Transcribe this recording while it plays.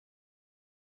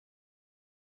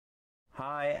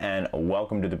Hi and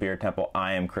welcome to the Beer Temple.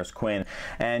 I am Chris Quinn,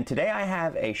 and today I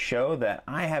have a show that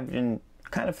I have been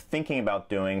kind of thinking about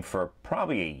doing for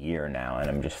probably a year now, and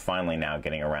I'm just finally now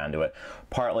getting around to it,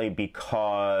 partly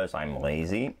because I'm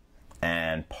lazy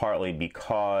and partly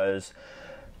because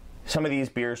some of these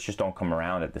beers just don't come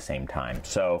around at the same time.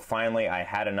 So finally I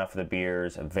had enough of the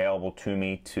beers available to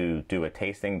me to do a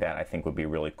tasting that I think would be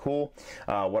really cool.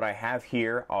 What I have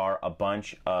here are a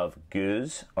bunch of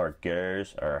Gueuze or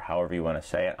Gueuze or however you want to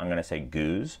say it. I'm going to say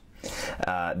Gueuze.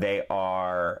 They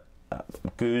are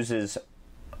Gueuzes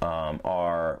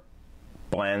are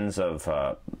blends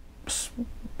of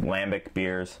lambic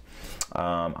beers.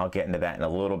 I'll get into that in a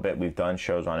little bit. We've done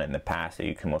shows on it in the past that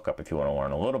you can look up if you want to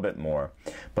learn a little bit more.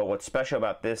 But what's special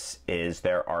about this is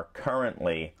there are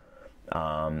currently,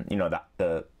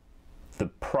 the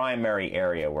primary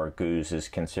area where Gueuze is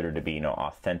considered to be,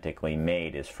 authentically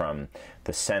made is from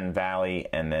the Seine Valley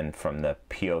and then from the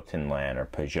Pajottenland or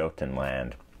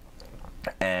Pajottenland.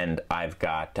 And I've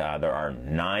got, there are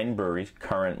 9 breweries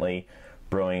currently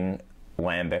brewing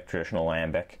lambic, traditional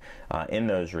lambic, in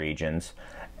those regions,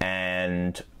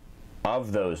 and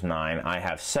of those 9 I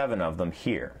have 7 of them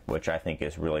here, which I think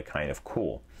is really kind of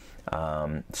cool.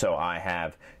 So I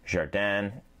have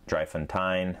Jardin,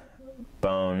 Dryfontein,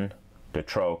 Beaune, De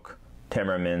Troc,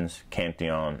 Timmermans,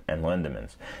 Cantillon, and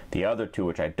Lindemans. The other 2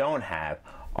 which I don't have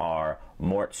are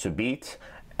Mort Subite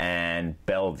and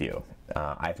Bellevue.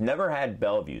 I've never had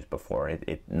Bellevues before.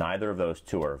 Neither of those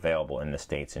 2 are available in the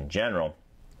States in general.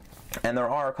 And there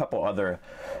are a couple other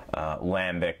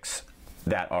lambics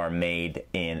that are made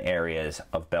in areas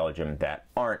of Belgium that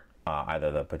aren't either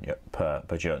the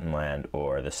Pajottenland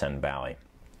or the Seine Valley.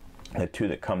 The 2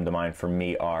 that come to mind for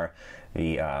me are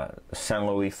the Saint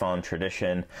Louis Fond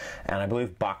Tradition, and I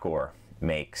believe Bacor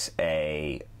makes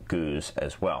a Gueuze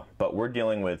as well. But we're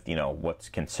dealing with, what's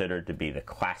considered to be the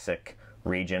classic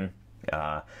region.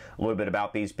 A little bit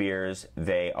about these beers.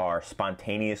 They are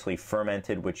spontaneously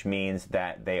fermented, which means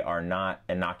that they are not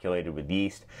inoculated with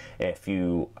yeast. If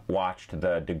you watched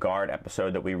the De Garde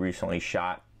episode that we recently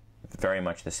shot, very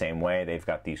much the same way. They've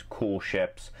got these cool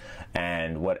ships,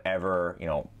 and whatever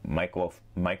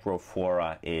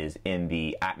microflora is in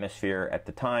the atmosphere at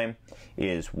the time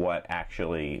is what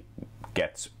actually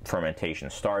gets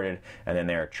fermentation started, and then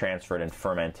they're transferred and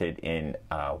fermented in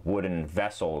wooden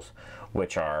vessels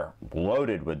which are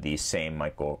loaded with these same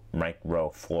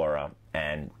microflora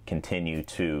and continue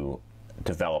to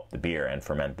develop the beer and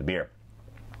ferment the beer.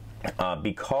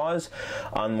 Because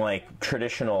unlike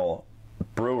traditional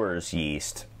brewer's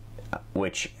yeast,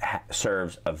 which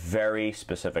serves a very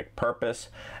specific purpose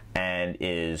and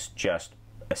is just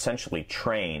essentially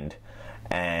trained,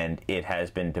 and it has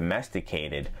been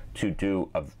domesticated to do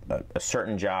a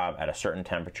certain job at a certain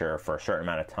temperature for a certain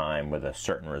amount of time with a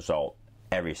certain result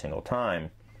every single time.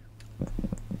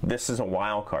 This is a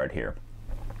wild card here.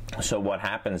 So what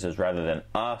happens is, rather than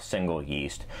a single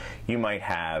yeast, you might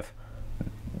have,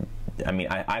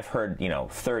 I've heard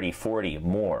 30, 40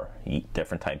 more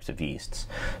different types of yeasts.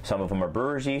 Some of them are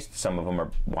brewer's yeast, some of them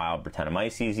are wild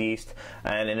Brettanomyces yeast,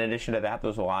 and in addition to that,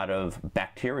 there's a lot of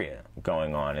bacteria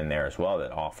going on in there as well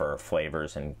that offer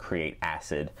flavors and create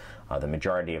acid. The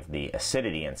majority of the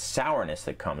acidity and sourness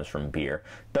that comes from beer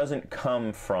doesn't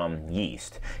come from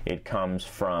yeast. It comes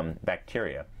from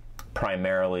bacteria,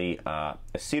 primarily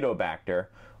Acetobacter,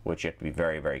 which you have to be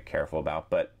very, very careful about,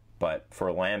 but for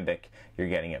lambic, you're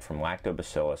getting it from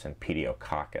Lactobacillus and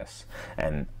Pediococcus.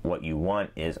 And what you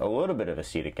want is a little bit of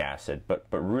acetic acid, but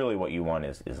really what you want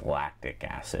is lactic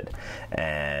acid.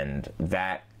 And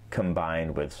that,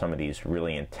 combined with some of these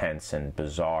really intense and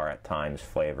bizarre at times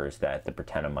flavors that the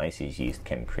Brettanomyces yeast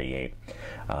can create,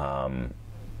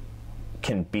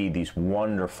 can be these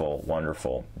wonderful,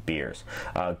 wonderful beers.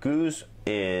 Gueuze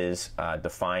is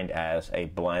defined as a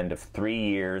blend of 3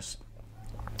 years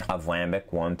of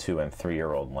lambic, 1, 2, and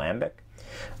 3-year-old lambic,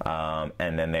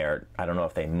 and then they're, I don't know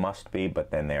if they must be, but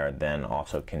then they're then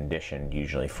also conditioned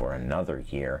usually for another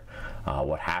year.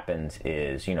 What happens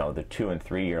is, the 2 and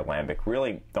 3-year lambic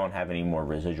really don't have any more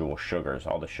residual sugars.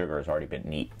 All the sugar has already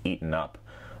been eaten up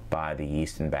by the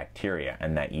yeast and bacteria,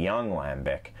 and that young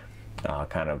lambic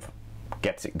kind of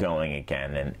gets it going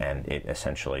again, and it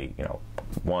essentially,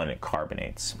 it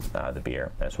carbonates the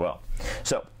beer as well.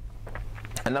 So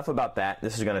enough about that.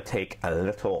 This is going to take a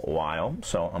little while,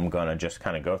 so I'm going to just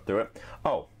kind of go through it.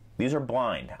 Oh, these are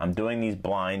blind. I'm doing these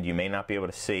blind. You may not be able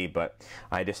to see, but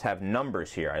I just have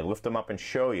numbers here. I lift them up and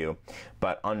show you,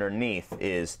 but underneath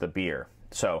is the beer.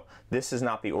 So this is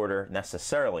not the order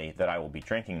necessarily that I will be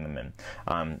drinking them in.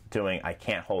 I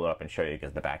can't hold it up and show you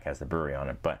because the back has the brewery on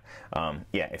it, but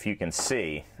yeah, if you can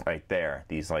see right there,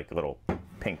 these like little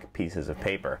pink pieces of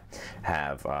paper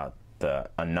have a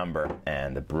number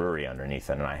and the brewery underneath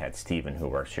it, and I had Steven, who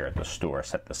works here at the store,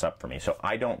 set this up for me. So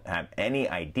I don't have any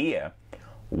idea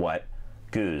what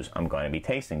Gueuze I'm going to be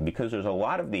tasting, because there's a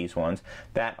lot of these ones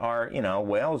that are, you know,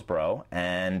 Walesboro,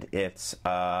 and it's,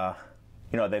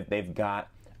 you know, they've got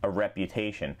a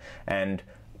reputation, and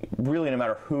really no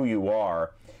matter who you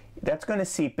are, that's going to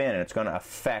seep in and it's going to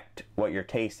affect what you're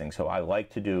tasting. So I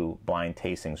like to do blind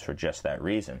tastings for just that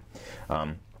reason.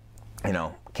 You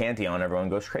know, Cantillon everyone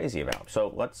goes crazy about.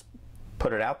 So let's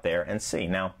put it out there and see.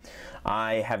 Now,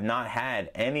 I have not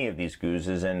had any of these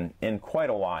Gueuzes in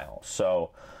quite a while. So,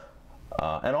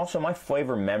 and also my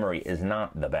flavor memory is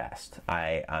not the best.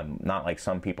 I'm not like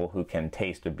some people who can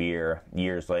taste a beer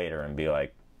years later and be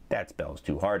like, that Bell's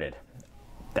Two Hearted.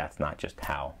 That's not just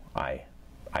how I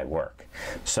work.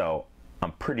 So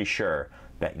I'm pretty sure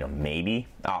that, you know, maybe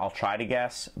I'll try to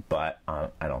guess, but I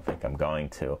don't think I'm going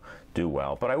to do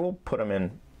well. But I will put them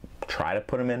in, try to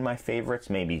put them in my favorites,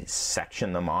 maybe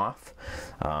section them off.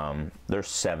 There's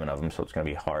 7 of them, so it's going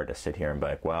to be hard to sit here and be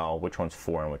like, well, which one's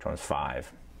 4 and which one's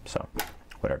 5? So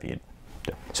whatever you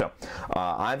do. So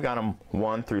I've got them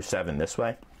 1 through 7 this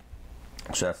way.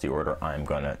 So that's the order I'm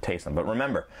going to taste them. But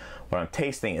remember, what I'm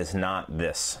tasting is not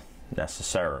this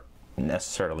necessarily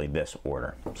this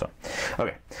order. So,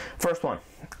 okay, first one,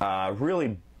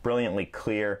 really brilliantly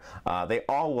clear. They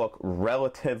all look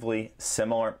relatively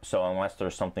similar, so unless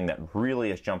there's something that really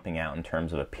is jumping out in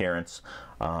terms of appearance,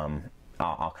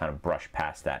 I'll kind of brush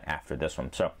past that after this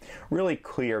one. So really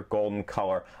clear golden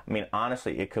color. I mean,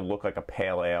 honestly, it could look like a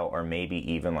pale ale, or maybe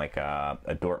even like a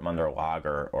Dortmunder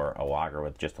lager, or a lager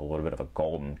with just a little bit of a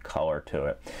golden color to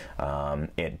it.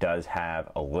 It does have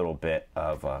a little bit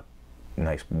of a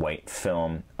nice white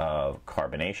film of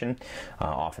carbonation.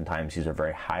 Oftentimes these are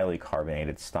very highly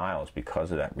carbonated styles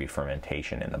because of that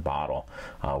re-fermentation in the bottle,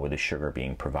 with the sugar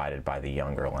being provided by the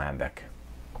younger lambic.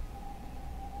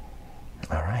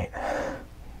 All right.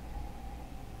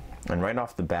 And right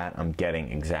off the bat, I'm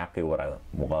getting exactly what I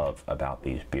love about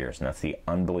these beers, and that's the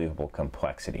unbelievable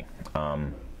complexity.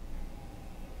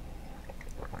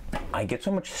 I get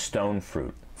so much stone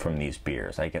fruit from these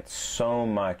beers. I get so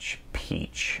much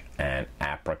peach and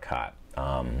apricot,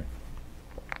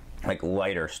 like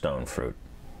lighter stone fruit.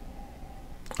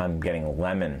 I'm getting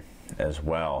lemon as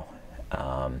well,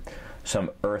 some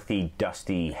earthy,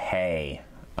 dusty hay,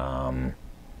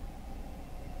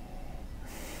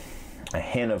 a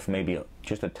hint of maybe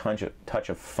just a touch of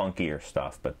funkier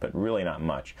stuff, but really not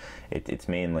much. It's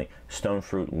mainly stone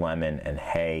fruit, lemon, and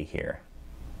hay here.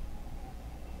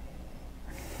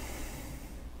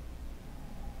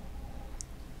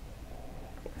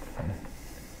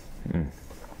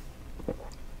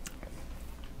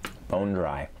 Bone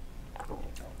dry,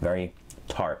 very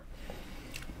tart.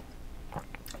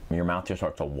 Your mouth just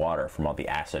starts to water from all the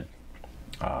acid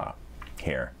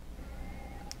here.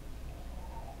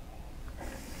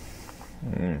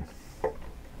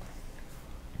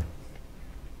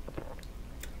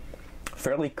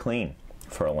 Fairly clean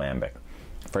for a lambic.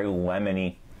 Very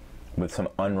lemony, with some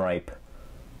unripe,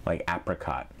 like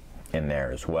apricot in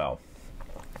there as well,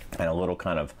 and a little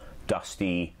kind of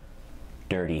dusty,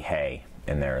 dirty hay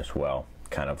in there as well.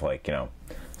 Kind of like, you know,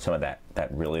 some of that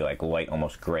really like light,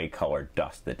 almost gray colored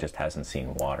dust that just hasn't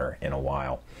seen water in a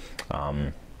while.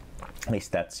 At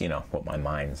least that's, you know, what my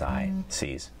mind's eye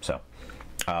sees. So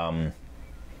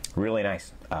really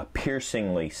nice,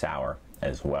 piercingly sour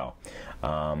as well.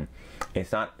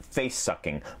 It's not face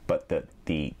sucking, but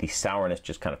the sourness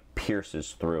just kind of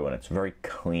pierces through, and it's very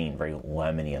clean, very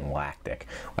lemony and lactic.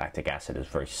 Lactic acid is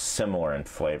very similar in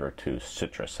flavor to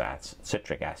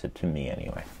citric acid, to me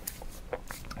anyway.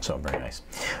 So very nice.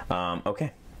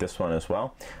 Okay, this one as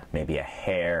well, maybe a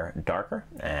hair darker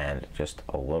and just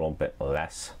a little bit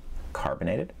less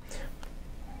carbonated.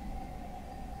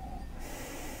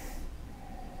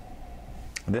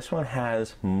 This one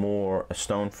has more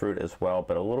stone fruit as well,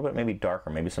 but a little bit maybe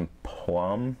darker, maybe some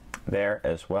plum there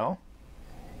as well.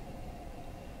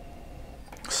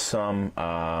 Some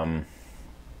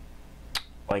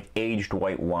like aged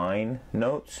white wine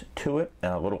notes to it,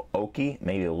 a little oaky,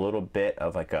 maybe a little bit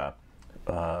of like a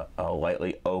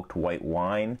lightly oaked white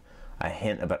wine, a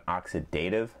hint of an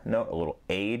oxidative note, a little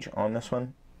age on this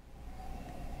one.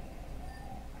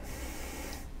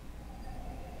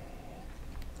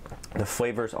 The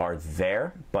flavors are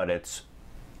there, but it's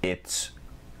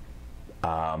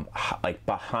like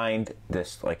behind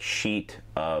this like sheet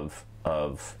of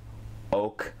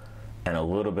oak and a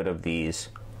little bit of these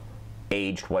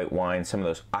aged white wines, some of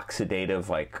those oxidative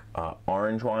like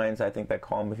orange wines, I think they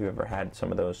call them, if you've ever had some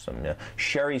of those.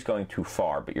 Sherry's going too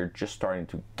far, but you're just starting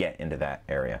to get into that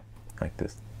area like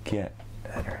this. Get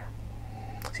better.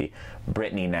 See,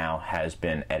 Brittany now has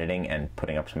been editing and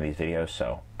putting up some of these videos,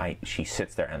 so she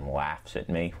sits there and laughs at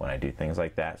me when I do things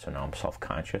like that, so now I'm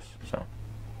self-conscious, so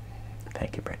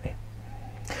thank you, Brittany.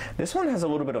 This one has a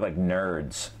little bit of like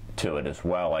nerds to it as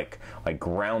well, like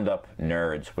ground up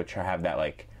nerds, which have that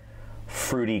like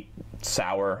fruity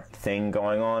sour thing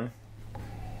going on.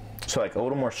 So like a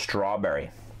little more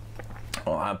strawberry.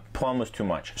 Oh, plum was too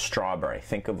much. Strawberry.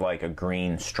 Think of like a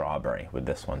green strawberry with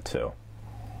this one too.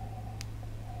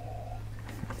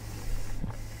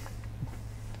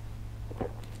 A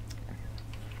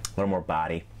little more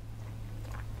body.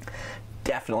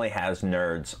 Definitely has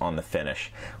nerds on the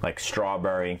finish, like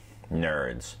strawberry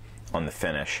nerds on the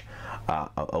finish. A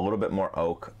little bit more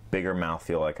oak, bigger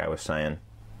mouthfeel, like I was saying.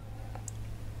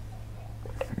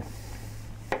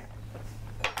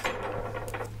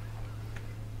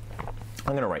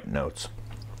 I'm gonna write notes.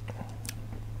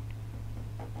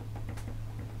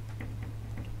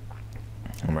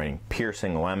 I'm writing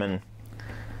piercing lemon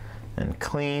and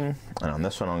clean, and on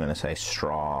this one I'm gonna say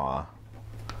strawberry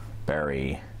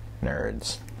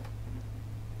nerds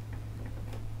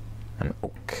and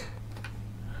oak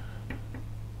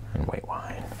and white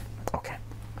wine. Okay,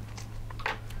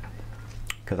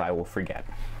 because I will forget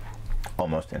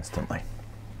almost instantly.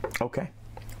 Okay,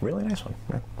 really nice one.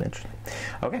 Interesting.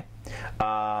 Okay,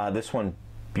 this one,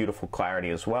 beautiful clarity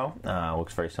as well.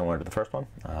 Looks very similar to the first one.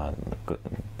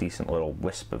 Decent little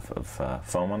wisp of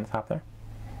foam on the top there.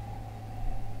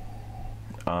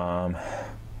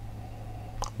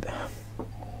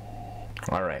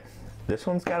 All right, this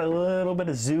one's got a little bit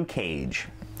of zoo cage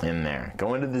in there.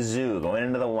 Going to the zoo, going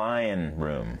into the lion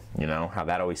room. You know how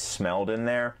that always smelled in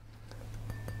there?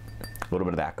 A little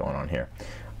bit of that going on here.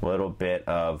 A little bit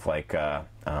of like, yeah,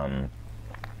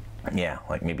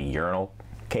 like maybe urinal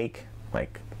cake,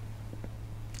 like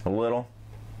a little.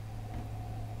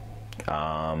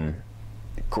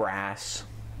 Grass,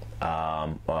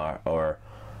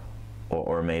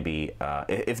 or maybe,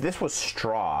 if this was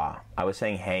straw, I was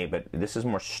saying hay, but this is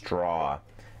more straw.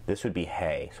 This would be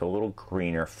hay, so a little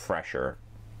greener, fresher.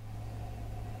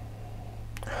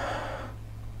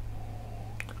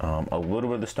 A little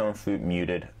bit of the stone fruit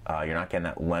muted. You're not getting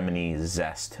that lemony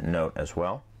zest note as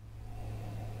well.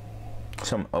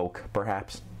 Some oak,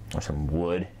 perhaps, or some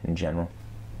wood in general.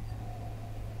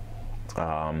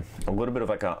 A little bit of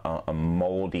like a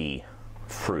moldy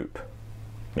fruit,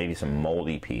 maybe some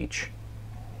moldy peach.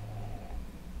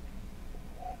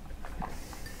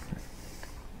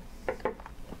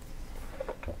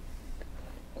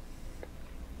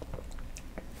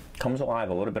 Comes alive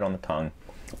a little bit on the tongue,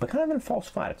 but kind of in false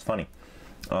flat. It's funny.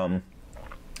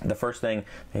 The first thing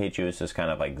I hate you is this kind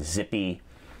of like zippy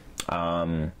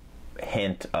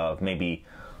hint of maybe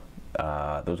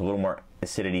there was a little more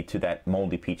acidity to that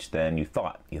moldy peach than you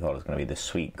thought. You thought it was going to be this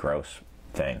sweet, gross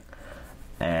thing,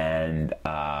 and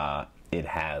it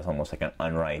has almost like an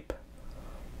unripe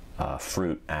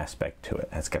fruit aspect to it.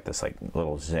 It's got this like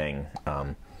little zing.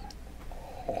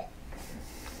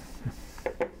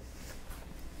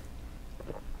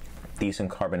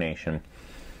 Decent carbonation,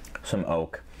 some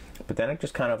oak, but then it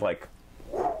just kind of like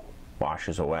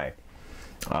washes away.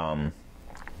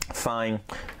 Fine,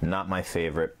 not my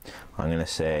favorite. I'm gonna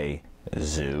say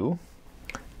zoo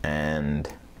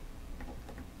and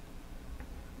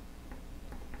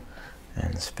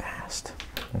it's fast.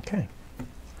 Okay,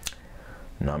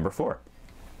 number 4.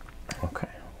 Okay,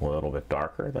 a little bit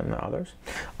darker than the others.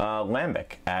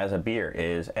 Lambic as a beer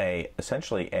is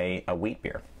essentially a wheat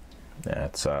beer.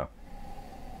 That's a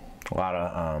lot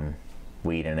of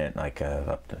wheat in it, like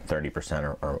up to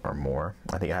 30% or more.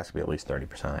 I think it has to be at least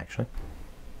 30% actually.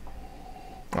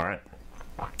 All right,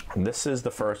 this is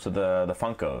the first of the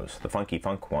Funkos, the Funky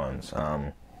Funk ones.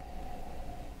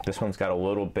 This one's got a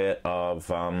little bit of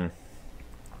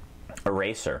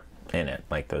eraser in it,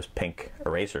 like those pink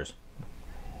erasers.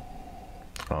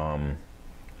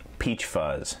 Peach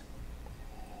fuzz,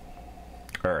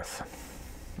 earth.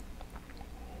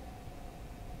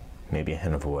 Maybe a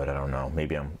hint of wood, I don't know.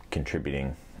 Maybe I'm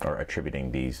contributing or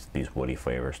attributing these woody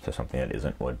flavors to something that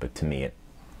isn't wood, but to me,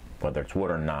 whether it's wood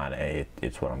or not,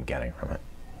 it's what I'm getting from it.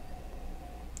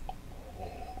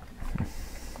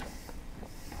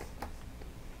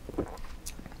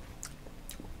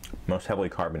 Most heavily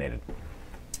carbonated.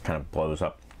 Kind of blows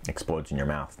up, explodes in your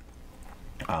mouth.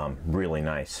 Really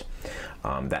nice.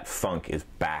 That funk is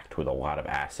backed with a lot of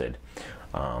acid.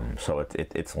 So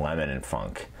it's lemon and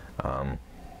funk.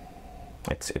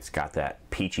 It's got that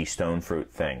peachy stone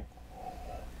fruit thing.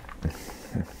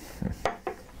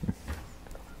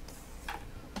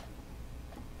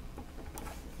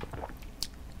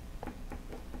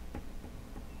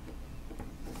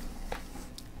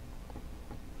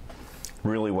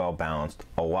 really well balanced,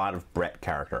 a lot of Brett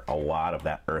character, a lot of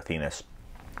that earthiness,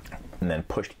 and then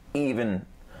pushed even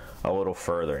a little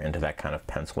further into that kind of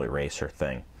pencil eraser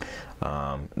thing.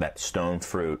 That stone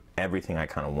fruit, everything I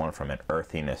kind of want from it,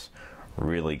 earthiness,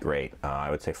 really great.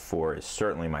 I would say 4 is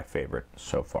certainly my favorite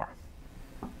so far.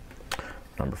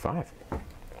 Number 5,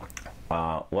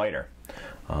 lighter.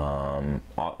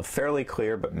 Fairly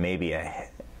clear, but maybe a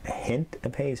hint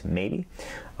of haze, maybe,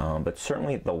 but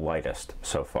certainly the lightest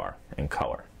so far in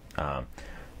color.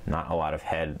 Not a lot of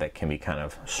head that can be kind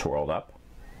of swirled up.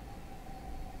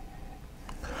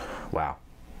 Wow.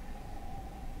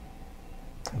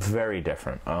 Very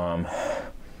different. A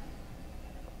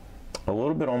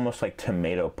little bit almost like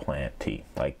tomato plant-y,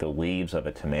 like the leaves of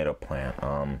a tomato plant.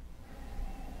 A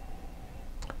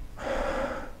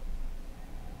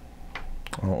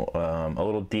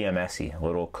little DMS-y, a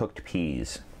little cooked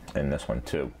peas in this one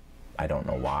too. I don't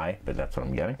know why, but that's what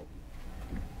I'm getting.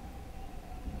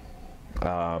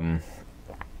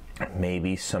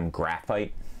 Maybe some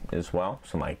graphite as well,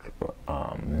 some like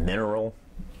mineral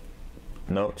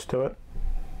notes to it.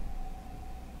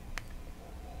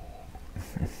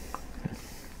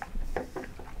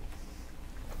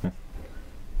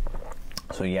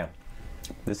 So yeah,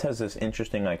 this has this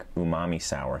interesting like umami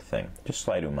sour thing, just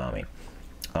slight umami,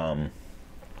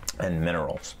 and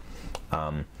minerals.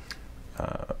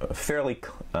 Fairly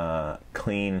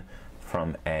clean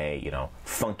from a, you know,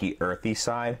 funky earthy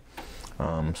side. So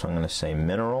I'm going to say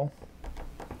mineral,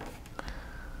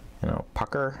 you know,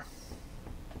 pucker,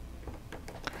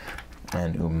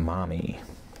 and umami.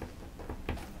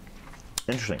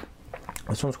 Interesting.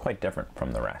 This one's quite different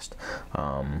from the rest.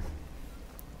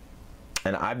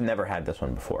 And I've never had this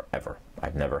one before, ever.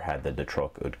 I've never had the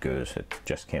Detroit Gueuze. It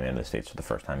just came into the States for the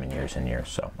first time in years and years,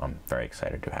 so I'm very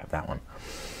excited to have that one.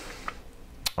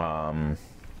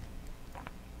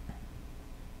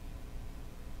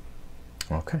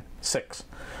 Okay, 6.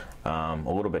 A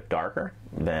little bit darker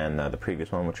than the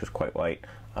previous one, which was quite light.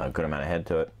 A good amount of head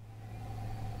to it.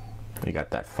 You got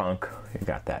that funk, you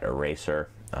got that eraser.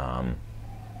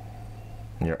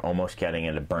 You're almost getting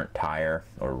into burnt tire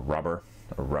or rubber,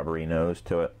 a rubbery nose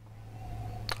to it,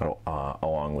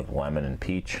 along with lemon and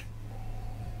peach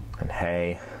and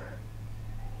hay.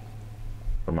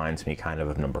 Reminds me kind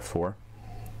of number 4.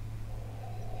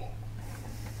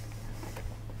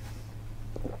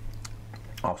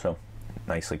 Also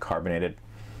nicely carbonated.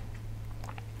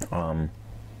 A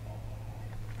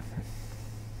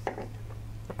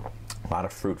lot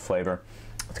of fruit flavor.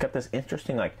 It's got this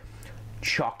interesting like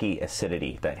chalky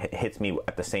acidity that hits me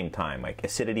at the same time, like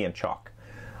acidity and chalk.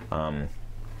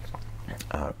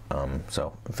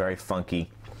 So very funky.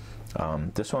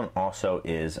 This one also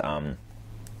is a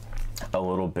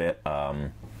little bit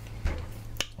oh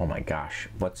my gosh,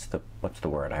 what's the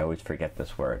word? I always forget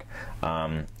this word.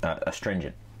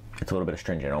 Astringent. It's a little bit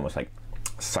astringent, almost like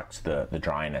sucks the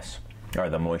dryness or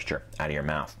the moisture out of your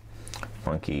mouth.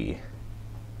 Funky,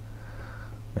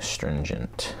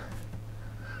 astringent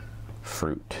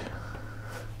fruit.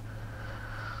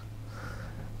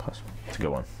 Plus, it's a good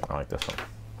one. I like this one.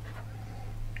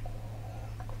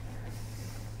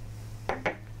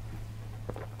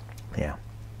 Yeah,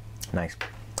 nice.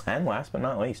 And last but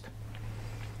not least,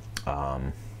 you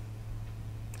know,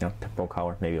 typical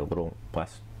color, maybe a little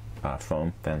less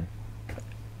foam than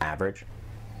average.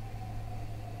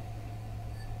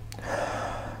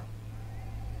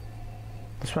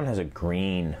 This one has a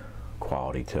green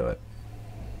quality to it.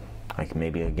 Like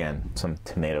maybe again some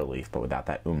tomato leaf, but without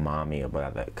that umami,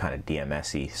 without that kind of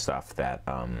DMS-y stuff that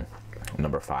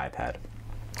number 5 had.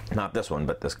 Not this one,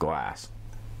 but this glass.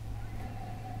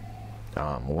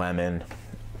 Lemon,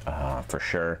 for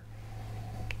sure.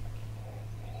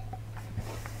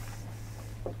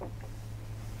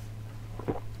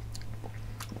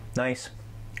 Nice,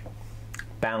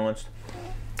 balanced.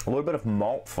 A little bit of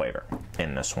malt flavor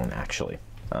in this one, actually.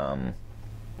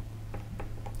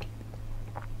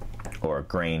 Or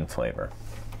grain flavor,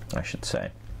 I should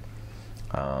say.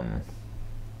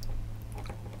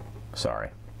 Sorry.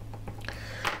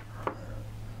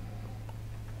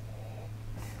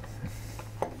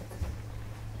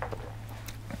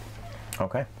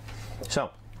 Okay,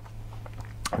 so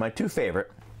my 2 favorite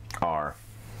are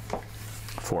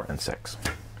 4 and 6.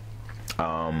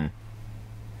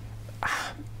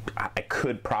 I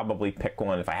could probably pick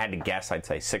one. If I had to guess, I'd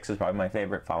say 6 is probably my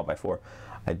favorite, followed by 4.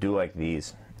 I do like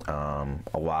these a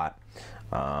lot.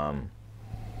 5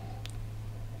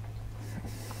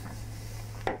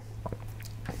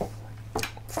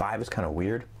 is kind of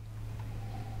weird.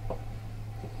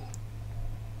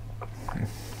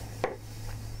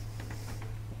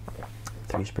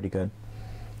 Three's pretty good.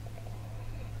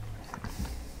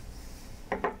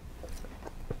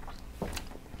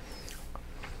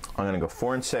 I'm going to go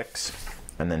 4 and 6,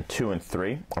 and then 2 and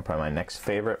 3 are probably my next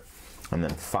favorite, and then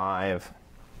 5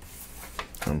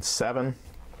 and 7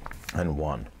 and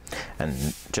 1.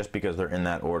 And just because they're in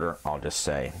that order, I'll just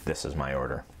say this is my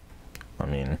order. I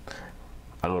mean,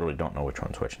 I literally don't know which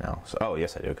one's which now. So, oh,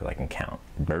 yes, I do, because I can count.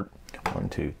 1,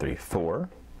 2, 3, 4.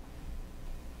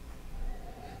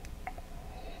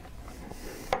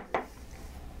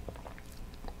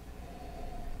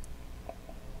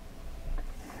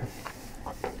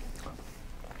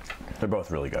 They're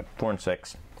both really good. 4 and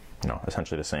 6, no,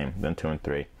 essentially the same. Then 2 and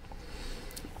 3,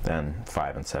 then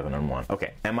 5 and 7 and 1.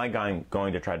 Okay, am I going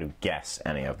to try to guess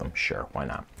any of them? Sure, why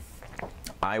not?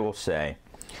 I will say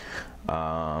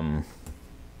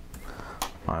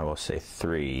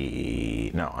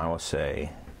 3. No, I will say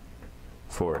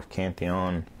 4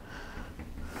 Cantillon,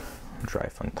 Dry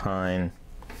Fontaine,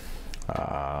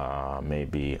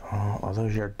 maybe, although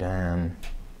Jardin.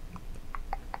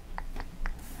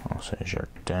 I'll say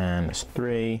Jardin is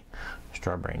 3.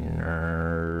 Strawberry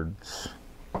Nerds.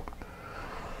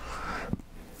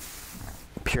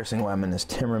 Piercing Lemon is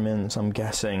Timmermans, I'm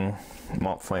guessing.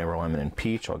 Malt Flavor Lemon and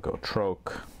Peach, I'll go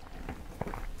Troc.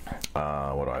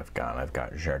 What do I've got? I've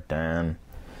got Jardin.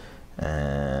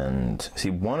 And,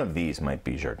 see, one of these might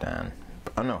be Jardin.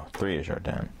 Oh, no, 3 is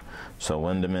Jardin. So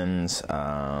Lindemans,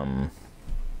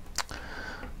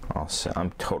 I'll say,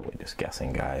 I'm totally just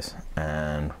guessing, guys.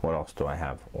 And what else do I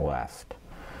have left?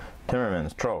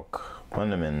 Timmermans, Troc,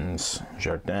 Lindemans,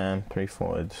 Jardin, 3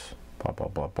 Floyds, blah, blah,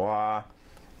 blah, blah.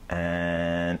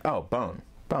 And, oh, Bone.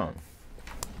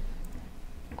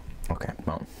 Okay,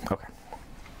 Bone. Okay.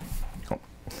 Oh.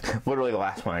 Literally the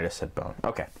last one I just said Bone.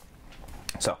 Okay.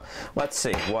 So, let's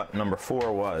see what number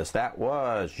 4 was. That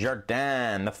was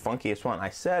Jardin, the funkiest one. I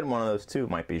said one of those two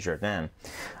might be Jardin.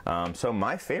 So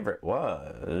my favorite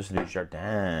was the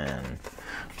Jardin.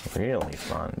 Really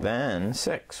fun. Then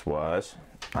 6 was,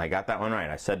 I got that one right.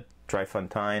 I said Dry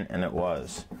Fontaine, and it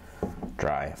was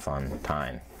Dry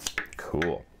Fontaine.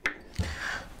 Cool.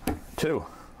 2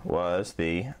 was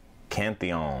the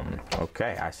Cantillon.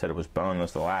 Okay, I said it was Bone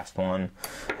was the last one.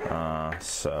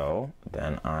 So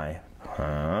then I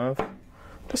have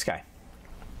this guy.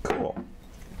 Cool.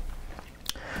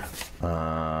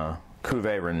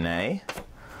 Cuvée Rene,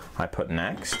 I put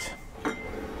next. I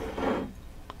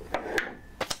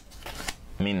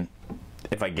mean,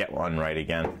 if I get one right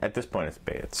again, at this point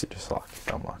it's just luck,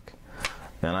 dumb luck.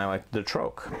 Then I like the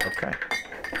Troc. Okay.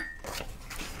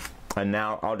 And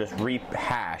now I'll just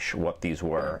rehash what these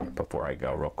were before I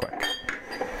go real quick.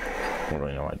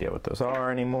 Literally no idea what those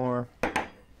are anymore.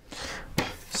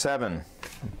 7,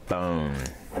 Bone,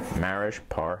 Mariage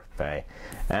Parfait.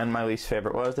 And my least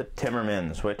favorite was the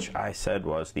Timmermans, which I said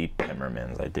was the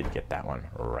Timmermans. I did get that one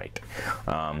right.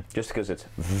 Just because it's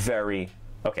very...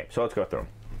 Okay, so let's go through them.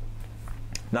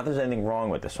 Not that there's anything wrong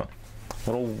with this one.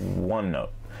 Little one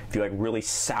note. If you like really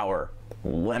sour,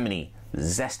 lemony,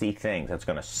 zesty things that's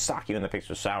going to sock you in the face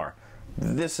with sour,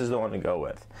 this is the one to go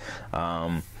with.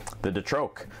 The de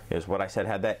Troc is what I said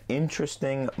had that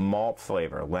interesting malt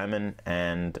flavor, lemon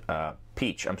and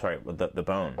peach. I'm sorry, the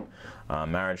Bone.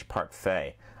 Mariage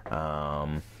Parfait.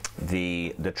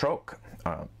 The de Troc.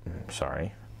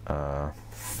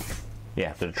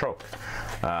 Yeah, the de Troc.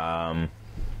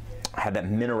 Had that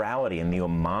minerality and the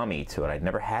umami to it. I'd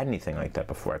never had anything like that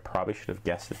before. I probably should have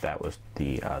guessed that was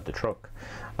the de Troc.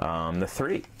 The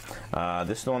 3.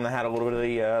 This is the one that had a little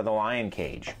bit of the lion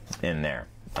cage in there.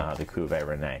 The Cuvée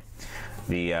Rene.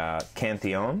 The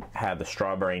Cantillon had the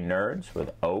Strawberry Nerds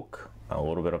with oak, a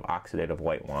little bit of oxidative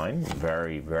white wine.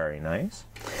 Very, very nice.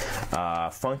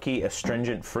 Funky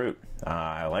astringent fruit.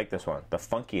 I like this one. The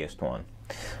funkiest one.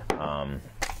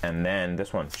 And then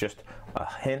this one's just a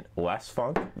hint less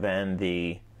funk than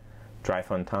the Dry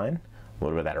Fontaine. A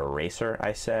little bit of that eraser,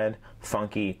 I said.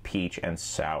 Funky, peach, and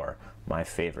sour. My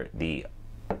favorite, the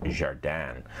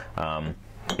Jardin.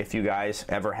 If you guys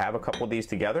ever have a couple of these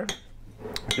together,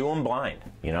 do them blind,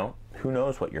 you know? Who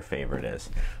knows what your favorite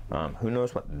is? Who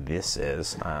knows what this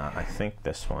is? I think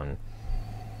this one...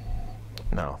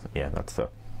 No, yeah, that's the...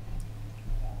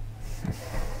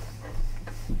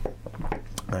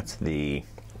 That's the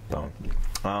Bone.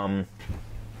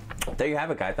 There you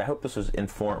have it, guys. I hope this was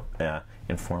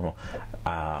informational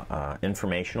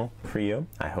for you.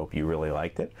 I hope you really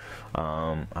liked it.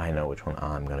 I know which one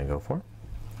I'm going to go for.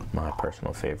 My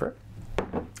personal favorite.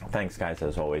 Thanks, guys,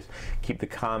 as always. Keep the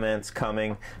comments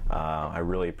coming. I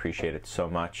really appreciate it so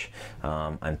much.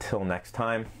 Until next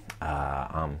time,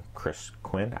 I'm Chris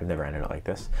Quinn. I've never ended it like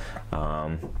this.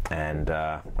 And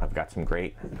I've got some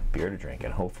great beer to drink,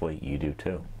 and hopefully you do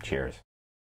too. Cheers.